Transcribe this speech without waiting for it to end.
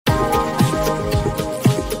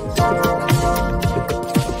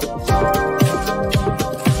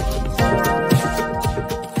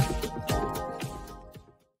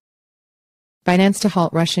Binance to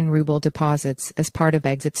halt Russian ruble deposits as part of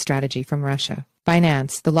exit strategy from Russia.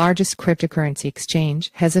 Binance, the largest cryptocurrency exchange,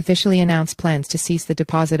 has officially announced plans to cease the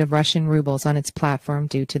deposit of Russian rubles on its platform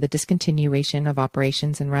due to the discontinuation of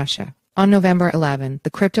operations in Russia. On November 11, the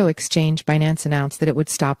crypto exchange Binance announced that it would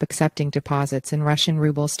stop accepting deposits in Russian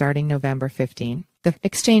rubles starting November 15. The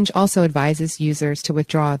exchange also advises users to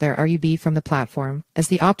withdraw their RUB from the platform, as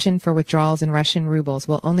the option for withdrawals in Russian rubles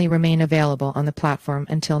will only remain available on the platform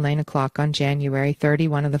until 9 o'clock on January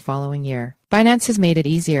 31 of the following year. Binance has made it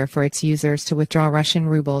easier for its users to withdraw Russian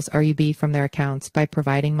rubles RUB from their accounts by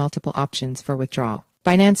providing multiple options for withdrawal.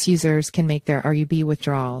 Binance users can make their RUB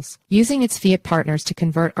withdrawals using its fiat partners to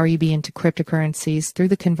convert RUB into cryptocurrencies through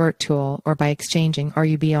the Convert tool or by exchanging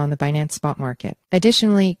RUB on the Binance Spot Market.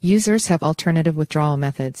 Additionally, users have alternative withdrawal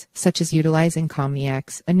methods, such as utilizing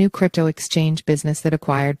commex, a new crypto exchange business that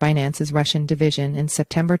acquired Binance's Russian division in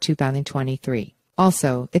September 2023.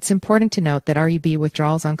 Also, it's important to note that RUB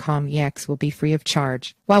withdrawals on commex will be free of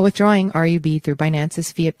charge, while withdrawing RUB through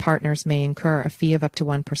Binance's fiat partners may incur a fee of up to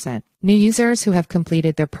 1%. New users who have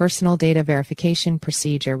completed their personal data verification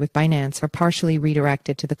procedure with Binance are partially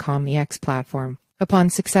redirected to the commex platform.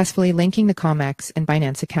 Upon successfully linking the commex and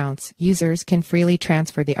Binance accounts, users can freely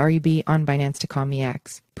transfer the RUB on Binance to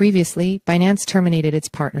commex. Previously, Binance terminated its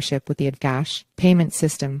partnership with the Adcash payment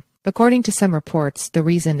system. According to some reports, the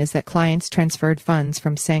reason is that clients transferred funds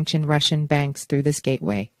from sanctioned Russian banks through this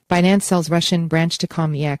gateway. Binance sells Russian branch to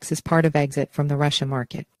commex as part of exit from the Russia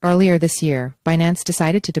market. Earlier this year, Binance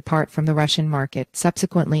decided to depart from the Russian market,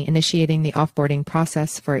 subsequently initiating the offboarding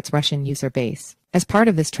process for its Russian user base. As part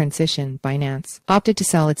of this transition, Binance opted to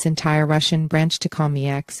sell its entire Russian branch to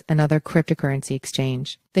commex, another cryptocurrency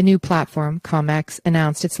exchange. The new platform, commex,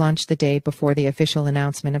 announced its launch the day before the official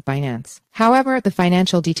announcement of Binance. However, the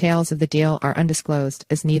financial details of the deal are undisclosed,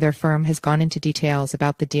 as neither firm has gone into details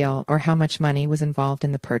about the deal or how much money was involved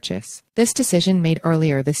in the purchase. This decision made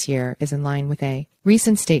earlier this year is in line with a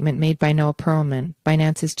recent statement made by Noah Perlman,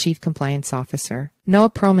 Binance's chief compliance officer.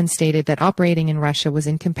 Noah Perlman stated that operating in Russia was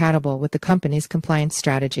incompatible with the company's compliance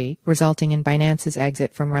strategy, resulting in Binance's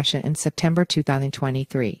exit from Russia in September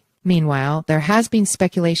 2023. Meanwhile, there has been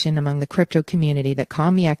speculation among the crypto community that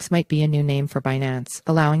commex might be a new name for Binance,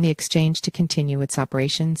 allowing the exchange to continue its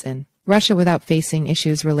operations in Russia without facing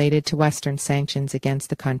issues related to Western sanctions against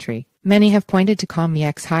the country. Many have pointed to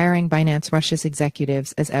commex hiring Binance Russia's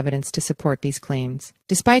executives as evidence to support these claims.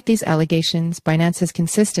 Despite these allegations, Binance has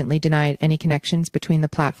consistently denied any connections between the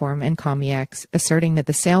platform and commex, asserting that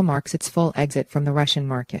the sale marks its full exit from the Russian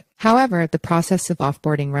market. However, the process of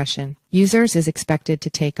offboarding Russian users is expected to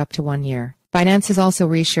take up to 1 year. Binance has also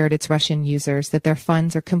reassured its Russian users that their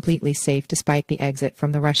funds are completely safe despite the exit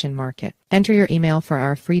from the Russian market. Enter your email for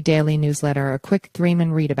our free daily newsletter, a quick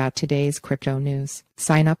 3-minute read about today's crypto news.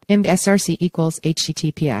 Sign up. IMB equals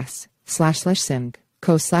https://simg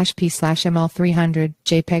co/p/ml300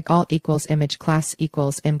 jpeg alt equals image class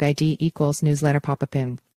equals img id equals newsletter pop-up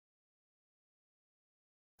img.